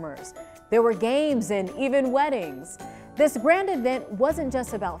performers. There were games and even weddings. This grand event wasn't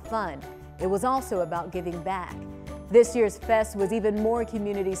just about fun, it was also about giving back. This year's fest was even more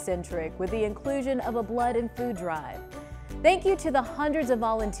community-centric with the inclusion of a blood and food drive. Thank you to the hundreds of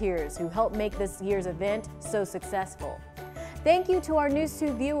volunteers who helped make this year's event so successful. Thank you to our News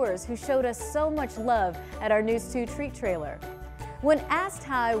 2 viewers who showed us so much love at our News 2 treat trailer. When asked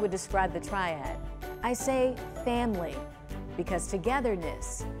how I would describe the Triad, I say family, because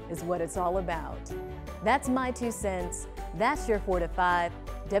togetherness is what it's all about. That's my 2 cents. That's your 4 to 5.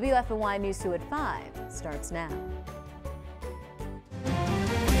 WFMY News 2 at 5 starts now.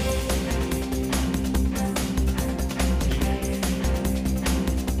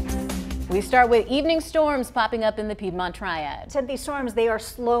 We start with evening storms popping up in the Piedmont Triad. These storms, they are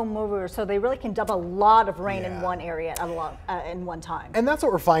slow movers, so they really can dump a lot of rain in one area in one time. And that's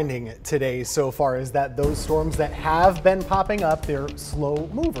what we're finding today so far, is that those storms that have been popping up, they're slow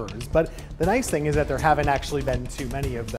movers. But the nice thing is that there haven't actually been too many of them.